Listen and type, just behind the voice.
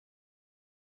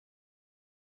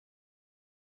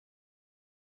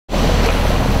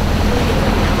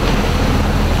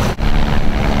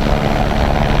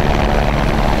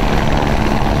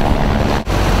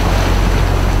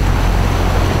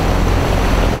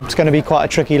it's going to be quite a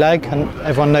tricky leg, and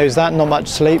everyone knows that, not much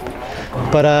sleep.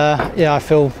 But yeah, I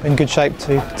feel in good shape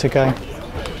to go.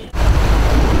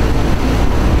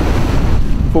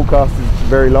 Forecast is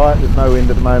very light, there's no wind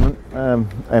at the moment.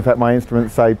 In fact, my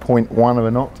instruments say 0.1 of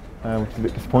a knot, which is a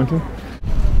bit disappointing.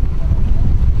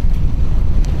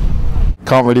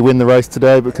 Can't really win the race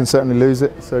today, but can certainly lose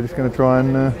it, so just going to try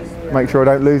and make sure I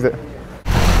don't lose it.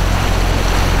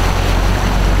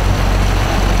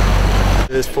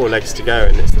 There's 4 legs to go,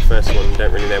 and it's the first one. You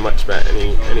don't really know much about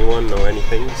anyone or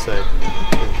anything, so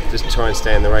just try and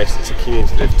stay in the race. It's a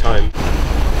cumulative time.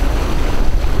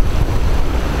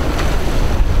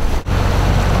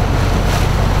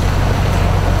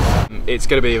 It's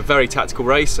going to be a very tactical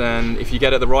race, and if you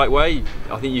get it the right way,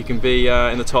 I think you can be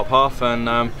in the top half,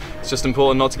 and it's just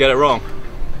important not to get it wrong.